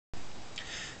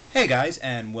Hey guys,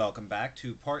 and welcome back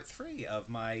to part three of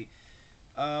my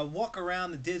walk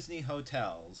around the Disney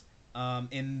hotels.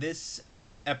 In this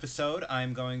episode,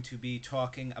 I'm going to be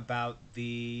talking about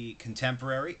the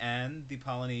Contemporary and the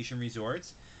Polynesian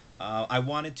Resorts. I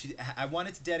wanted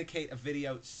to dedicate a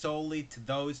video solely to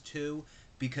those two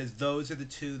because those are the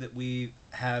two that we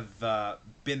have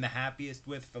been the happiest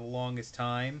with for the longest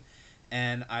time,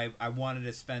 and I wanted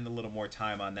to spend a little more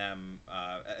time on them,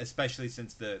 especially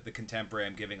since the Contemporary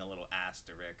I'm giving a little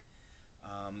asterisk.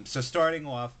 So starting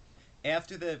off,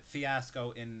 after the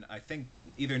fiasco in I think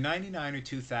either '99 or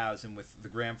 2000 with the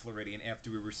Grand Floridian, after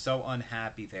we were so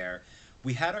unhappy there,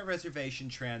 we had our reservation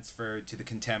transferred to the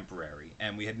Contemporary,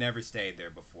 and we had never stayed there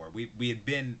before. We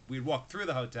had walked through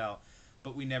the hotel,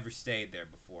 but we never stayed there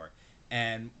before,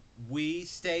 and we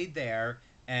stayed there,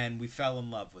 and we fell in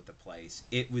love with the place.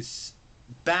 It was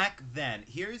back then.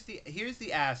 Here's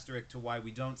the asterisk to why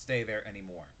we don't stay there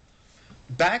anymore.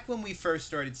 Back when we first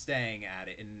started staying at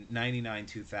it in '99,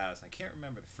 2000, I can't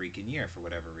remember the freaking year for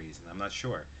whatever reason. I'm not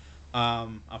sure.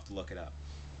 I'll have to look it up.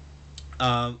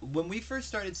 When we first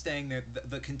started staying there,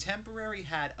 the Contemporary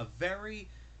had a very,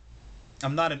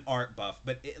 I'm not an art buff,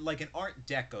 but like an Art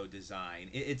Deco design.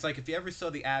 It's like if you ever saw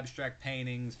the abstract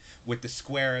paintings with the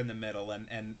square in the middle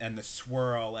and the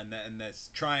swirl and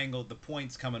this triangle, the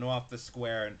points coming off the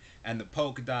square and the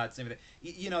polka dots and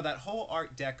everything. That whole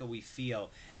Art Deco we feel.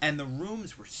 And the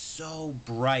rooms were so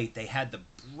bright. They had the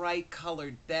bright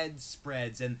colored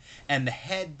bedspreads and the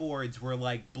headboards were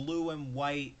like blue and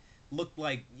white, looked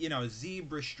like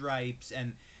zebra stripes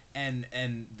and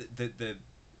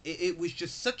it was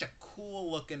just such a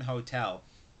cool looking hotel.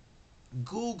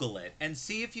 Google it and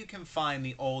see if you can find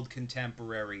the old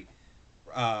Contemporary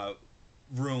uh,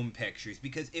 room pictures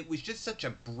because it was just such a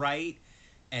bright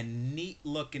and neat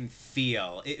looking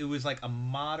feel. It was like a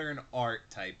modern art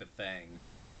type of thing.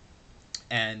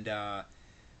 And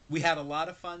we had a lot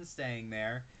of fun staying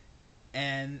there.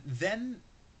 And then,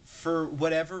 for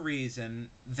whatever reason,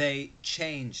 they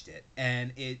changed it.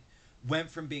 And it went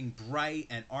from being bright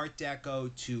and Art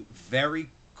Deco to very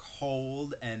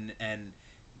cold and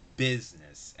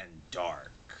business and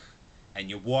dark. And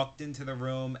you walked into the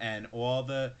room and all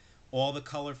the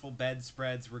colorful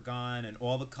bedspreads were gone and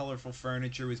all the colorful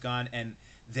furniture was gone, and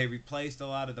they replaced a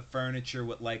lot of the furniture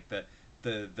with like the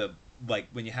like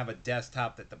when you have a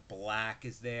desktop that the black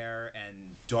is there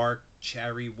and dark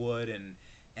cherry wood and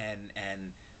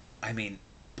I mean,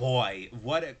 boy,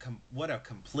 what a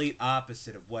complete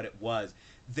opposite of what it was.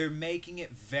 They're making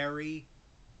it very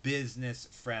business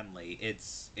friendly.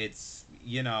 It's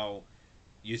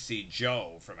you see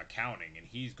Joe from accounting and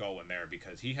he's going there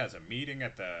because he has a meeting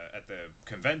at the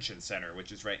convention center,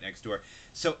 which is right next door.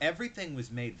 So everything was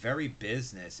made very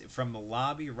business from the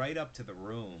lobby right up to the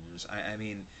rooms. I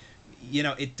mean,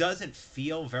 it doesn't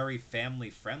feel very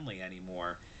family friendly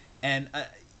anymore. And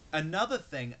another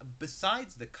thing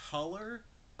besides the color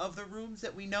of the rooms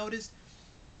that we noticed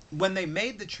when they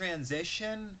made the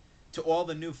transition to all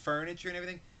the new furniture and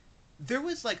everything, there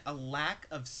was like a lack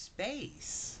of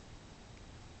space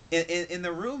in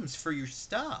the rooms for your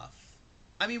stuff.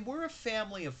 I mean, we're a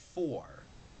family of four,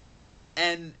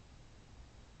 and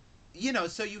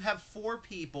so you have four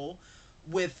people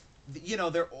with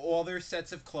their all their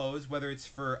sets of clothes, whether it's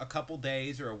for a couple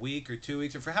days or a week or 2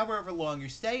 weeks or for however long you're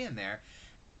staying there,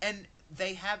 and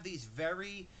they have these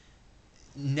very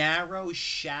narrow,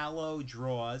 shallow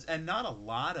drawers, and not a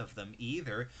lot of them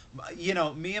either.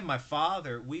 Me and my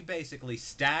father, we basically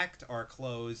stacked our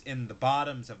clothes in the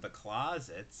bottoms of the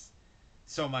closets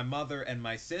so my mother and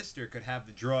my sister could have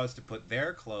the drawers to put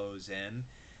their clothes in.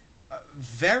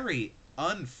 Very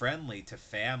unfriendly to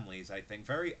families, I think.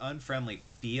 Very unfriendly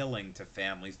feeling to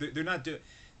families. They're not doing.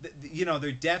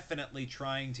 They're definitely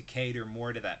trying to cater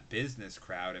more to that business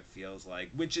crowd. It feels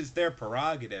like, which is their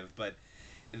prerogative, but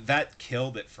that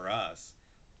killed it for us.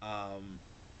 Um,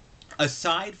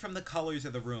 Aside from the colors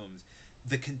of the rooms,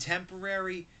 the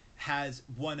Contemporary has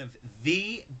one of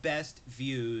the best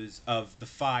views of the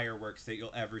fireworks that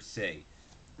you'll ever see.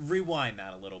 Rewind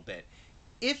that a little bit.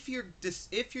 If you're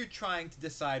trying to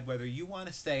decide whether you want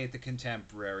to stay at the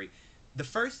Contemporary, the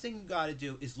first thing you got to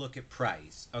do is look at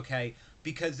price, okay?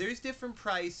 Because there's different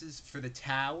prices for the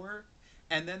tower,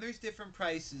 and then there's different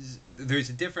prices. There's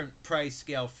a different price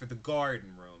scale for the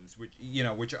garden rooms,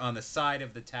 which are on the side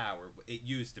of the tower. It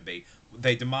used to be.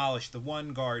 They demolished the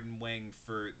one garden wing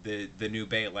for the new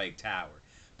Bay Lake Tower,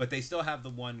 but they still have the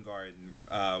one garden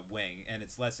wing, and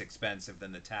it's less expensive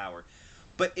than the tower.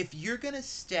 But if you're gonna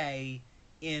stay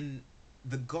in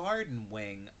the garden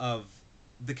wing of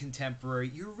the Contemporary,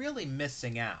 you're really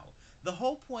missing out. The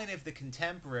whole point of the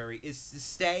Contemporary is to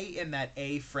stay in that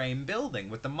A-frame building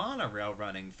with the monorail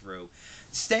running through.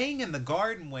 Staying in the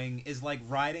garden wing is like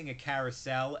riding a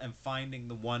carousel and finding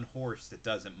the one horse that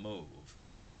doesn't move.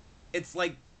 It's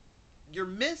like you're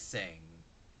missing.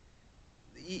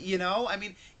 You know? I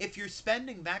mean, if you're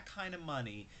spending that kind of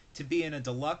money to be in a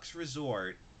deluxe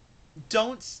resort,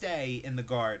 don't stay in the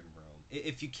garden room.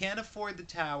 If you can't afford the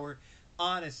tower,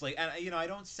 honestly, and I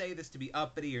don't say this to be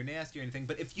uppity or nasty or anything,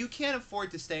 but if you can't afford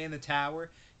to stay in the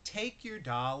tower, take your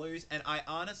dollars, and I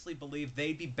honestly believe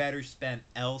they'd be better spent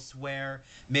elsewhere.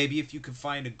 Maybe if you could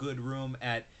find a good room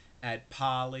at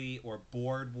Poly or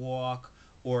Boardwalk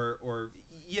or or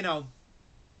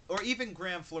even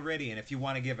Grand Floridian if you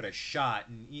want to give it a shot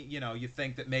and you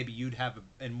think that maybe you'd have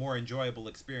a more enjoyable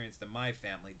experience than my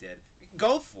family did,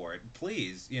 go for it,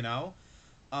 please.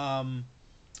 um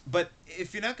but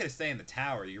if you're not going to stay in the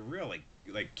tower, you're really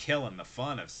like killing the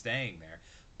fun of staying there.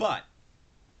 But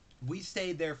we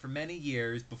stayed there for many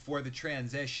years before the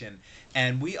transition,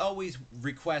 and we always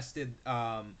requested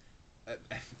uh,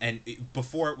 and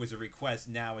before it was a request,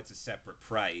 now it's a separate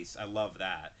price. I love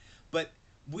that. But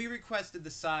we requested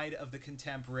the side of the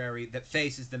Contemporary that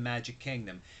faces the Magic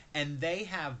Kingdom, and they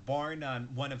have, bar none,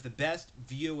 one of the best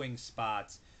viewing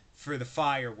spots for the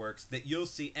fireworks that you'll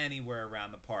see anywhere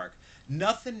around the park.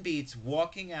 Nothing beats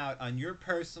walking out on your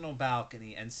personal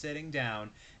balcony and sitting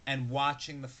down and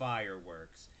watching the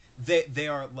fireworks. They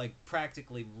are like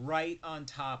practically right on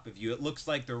top of you. It looks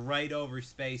like they're right over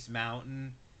Space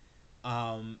Mountain,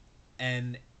 um,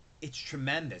 and it's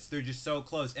tremendous. They're just so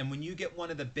close. And when you get one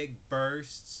of the big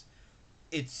bursts,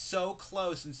 it's so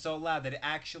close and so loud that it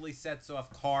actually sets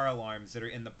off car alarms that are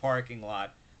in the parking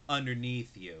lot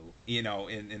underneath you,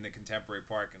 in the Contemporary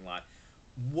parking lot.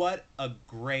 What a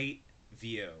great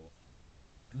view.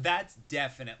 That's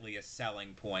definitely a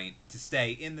selling point, to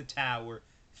stay in the tower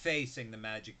facing the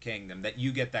Magic Kingdom, that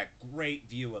you get that great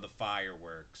view of the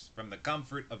fireworks from the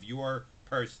comfort of your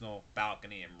personal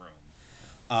balcony and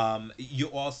room. You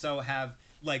also have,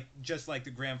 like, just like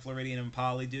the Grand Floridian and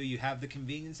Poly do, you have the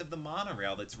convenience of the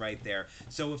monorail that's right there.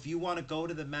 So if you want to go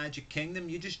to the Magic Kingdom,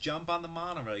 you just jump on the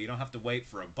monorail. You don't have to wait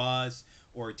for a bus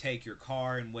or take your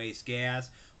car and waste gas.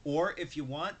 Or if you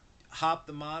want, hop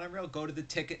the monorail, go to the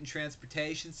Ticket and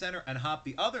Transportation Center, and hop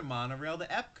the other monorail to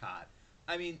Epcot.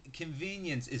 I mean,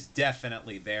 convenience is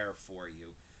definitely there for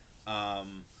you.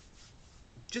 Um,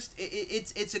 just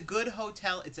it's a good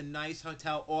hotel. It's a nice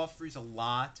hotel. Offers a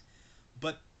lot,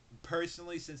 but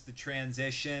personally, since the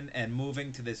transition and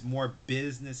moving to this more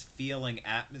business feeling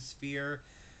atmosphere,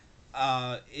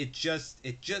 it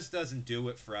just doesn't do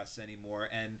it for us anymore.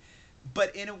 And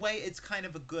but in a way, it's kind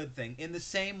of a good thing. In the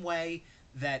same way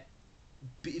that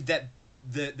that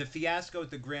the fiasco at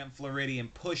the Grand Floridian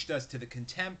pushed us to the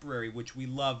Contemporary, which we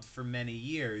loved for many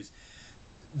years.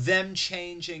 Them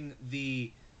changing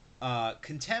the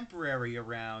Contemporary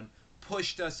around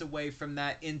pushed us away from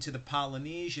that into the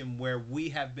Polynesian, where we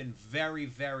have been very,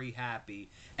 very happy,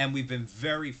 and we've been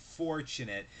very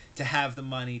fortunate to have the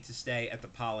money to stay at the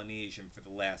Polynesian for the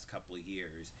last couple of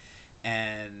years.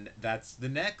 And that's the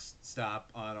next stop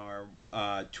on our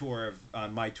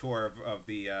on my tour of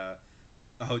the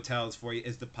hotels for you,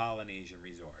 is the Polynesian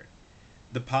Resort.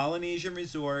 The Polynesian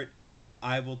Resort,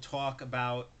 I will talk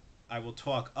about, I will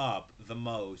talk up the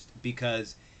most,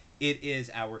 because it is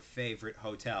our favorite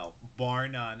hotel, bar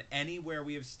none. Anywhere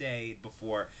we have stayed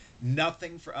before,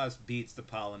 nothing for us beats the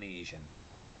Polynesian.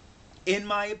 In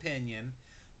my opinion,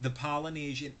 the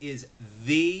Polynesian is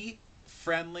the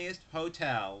friendliest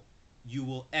hotel you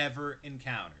will ever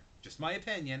encounter. Just my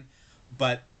opinion,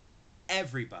 but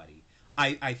everybody.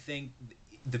 I think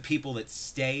the people that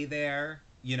stay there,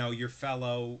 your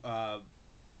fellow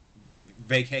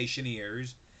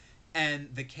vacationers, and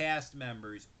the cast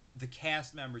members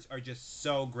are just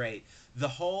so great. The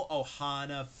whole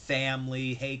Ohana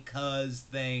family, hey cuz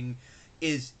thing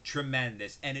is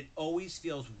tremendous, and it always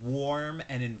feels warm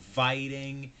and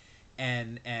inviting,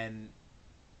 and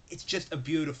it's just a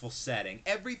beautiful setting.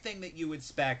 Everything that you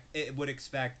would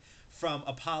expect from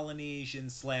a Polynesian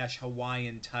slash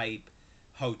Hawaiian type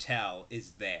hotel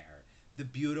is there. The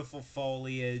beautiful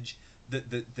foliage,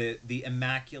 the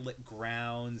immaculate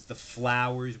grounds, the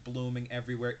flowers blooming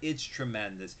everywhere. It's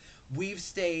tremendous. We've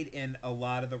stayed in a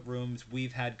lot of the rooms.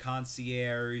 We've had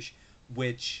concierge,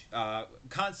 which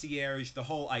concierge, the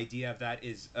whole idea of that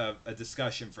is a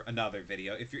discussion for another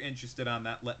video. If you're interested on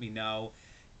that, let me know.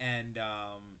 And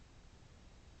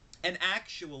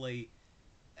actually,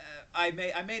 I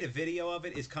made a video of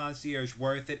it. Is concierge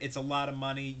worth it? It's a lot of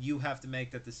money. You have to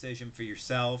make that decision for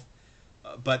yourself.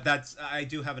 But I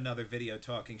do have another video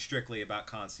talking strictly about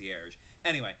concierge.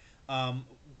 Anyway, Um,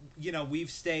 we've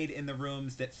stayed in the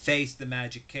rooms that face the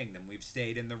Magic Kingdom. We've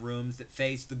stayed in the rooms that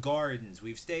face the gardens.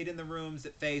 We've stayed in the rooms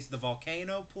that face the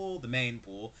volcano pool, the main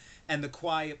pool, and the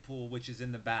quiet pool, which is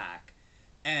in the back.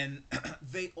 And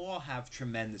they all have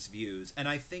tremendous views. And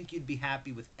I think you'd be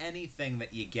happy with anything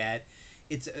that you get.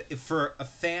 For a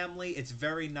family, it's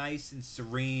very nice and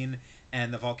serene,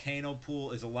 and the volcano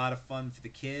pool is a lot of fun for the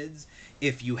kids.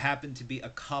 If you happen to be a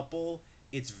couple,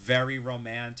 it's very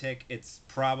romantic. It's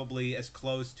probably as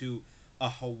close to a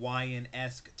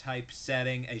Hawaiian-esque type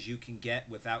setting as you can get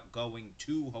without going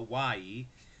to Hawaii.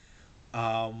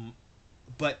 Um,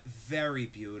 but very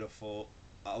beautiful.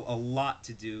 A lot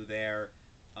to do there.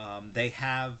 They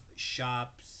have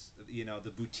shops,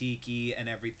 the boutique and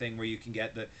everything where you can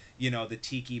get the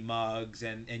tiki mugs,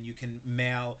 and you can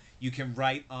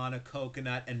write on a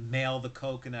coconut and mail the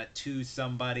coconut to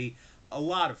somebody. A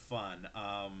lot of fun.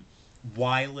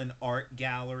 Wyland Art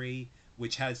Gallery,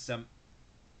 which has some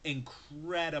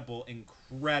incredible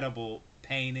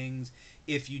paintings.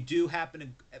 If you do happen to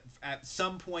at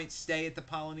some point stay at the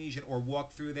Polynesian or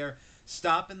walk through there,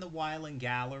 stop in the Wyland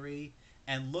Gallery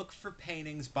and look for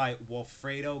paintings by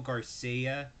Wilfredo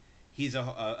Garcia. He's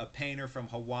a painter from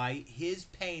Hawaii. His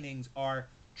paintings are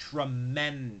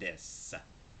tremendous.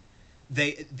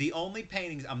 The only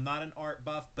paintings, I'm not an art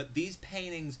buff, but these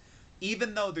paintings,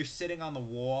 even though they're sitting on the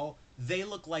wall, they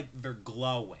look like they're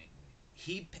glowing.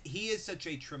 He is such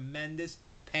a tremendous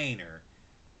painter.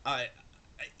 uh,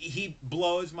 he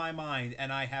blows my mind,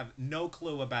 and I have no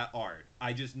clue about art.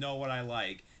 I just know what I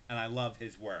like, and I love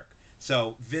his work.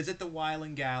 So visit the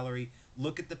Wyland Gallery,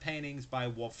 look at the paintings by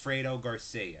Wilfredo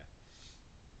Garcia.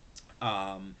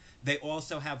 They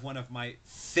also have one of my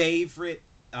favorite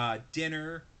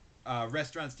dinner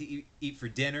restaurants to eat for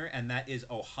dinner, and that is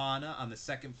Ohana on the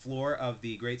second floor of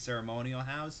the Great Ceremonial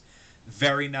House.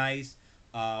 Very nice.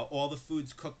 All the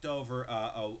food's cooked over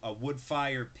a wood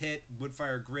fire pit, wood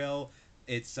fire grill.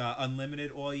 It's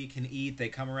unlimited, all you can eat. They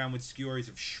come around with skewers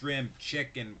of shrimp,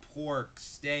 chicken, pork,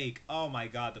 steak. Oh my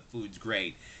God, the food's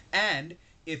great. And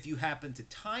if you happen to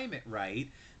time it right,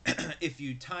 if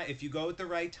you go at the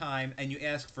right time and you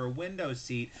ask for a window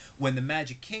seat, when the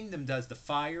Magic Kingdom does the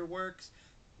fireworks,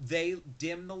 they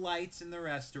dim the lights in the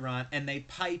restaurant and they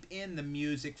pipe in the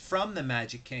music from the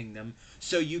Magic Kingdom,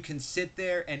 so you can sit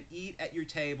there and eat at your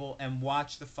table and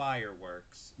watch the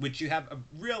fireworks, which you have a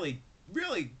really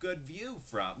good view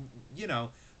from,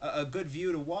 a good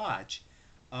view to watch.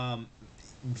 Um,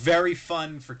 Very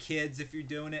fun for kids if you're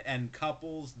doing it, and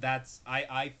couples.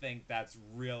 I think that's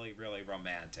really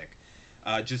romantic.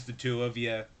 Just the two of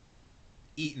you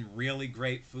eating really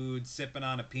great food, sipping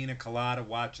on a pina colada,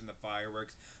 watching the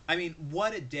fireworks. I mean,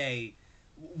 what a day!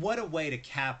 What a way to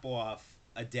cap off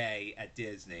a day at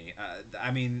Disney.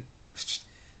 I mean,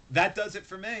 that does it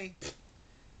for me.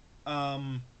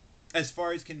 Um, as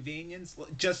far as convenience,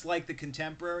 just like the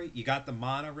Contemporary, you got the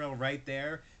monorail right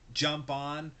there. Jump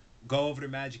on, go over to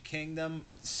Magic Kingdom,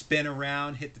 spin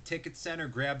around, hit the ticket center,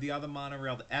 grab the other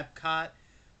monorail to Epcot.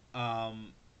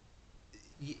 Um,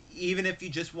 Even if you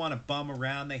just want to bum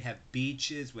around, they have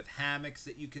beaches with hammocks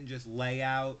that you can just lay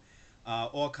out.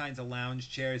 All kinds of lounge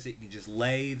chairs that you can just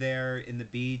lay there in the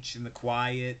beach in the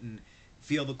quiet and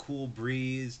feel the cool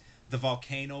breeze. The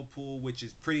volcano pool, which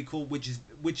is pretty cool, which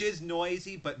is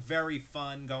noisy but very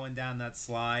fun going down that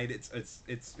slide.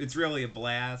 It's really a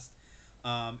blast.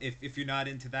 If you're not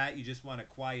into that, you just want a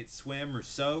quiet swim or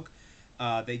soak.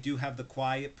 They do have the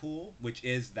quiet pool, which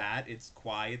is that it's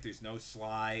quiet. There's no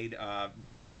slide.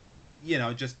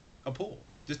 Just a pool,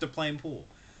 just a plain pool.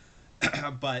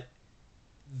 But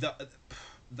the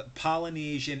the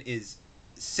Polynesian is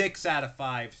 6 out of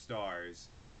 5 stars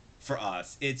for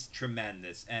us. It's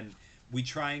tremendous, and we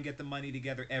try and get the money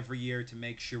together every year to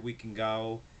make sure we can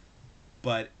go.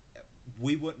 But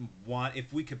we wouldn't want,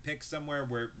 if we could pick somewhere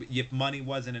where if money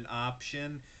wasn't an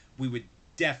option, we would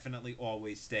definitely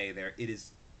always stay there. It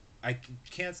is.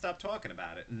 Can't stop talking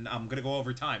about it, and I'm gonna go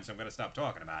over time, so I'm gonna stop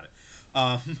talking about it.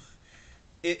 Um,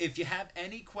 if you have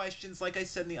any questions, like I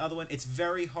said in the other one, it's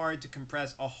very hard to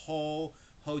compress a whole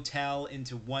hotel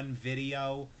into one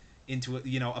video, into a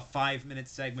 5-minute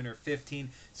segment or 15.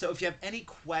 So if you have any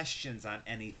questions on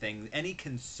anything, any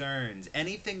concerns,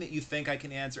 anything that you think I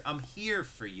can answer, I'm here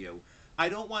for you. I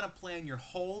don't want to plan your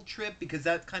whole trip because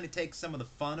that kind of takes some of the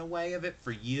fun away of it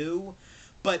for you.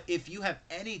 But if you have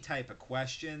any type of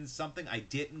questions, something I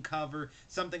didn't cover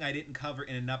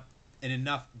in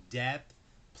enough depth,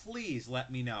 please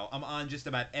let me know. I'm on just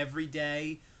about every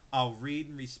day. I'll read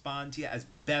and respond to you as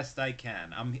best I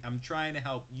can. I'm trying to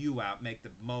help you out, make the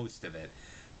most of it.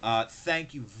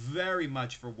 Thank you very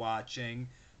much for watching.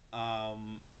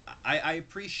 I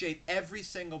appreciate every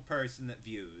single person that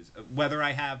views, whether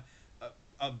I have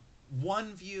a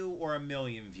one view or a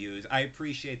million views. I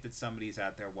appreciate that somebody's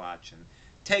out there watching.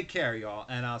 Take care, y'all,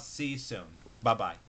 and I'll see you soon. Bye bye.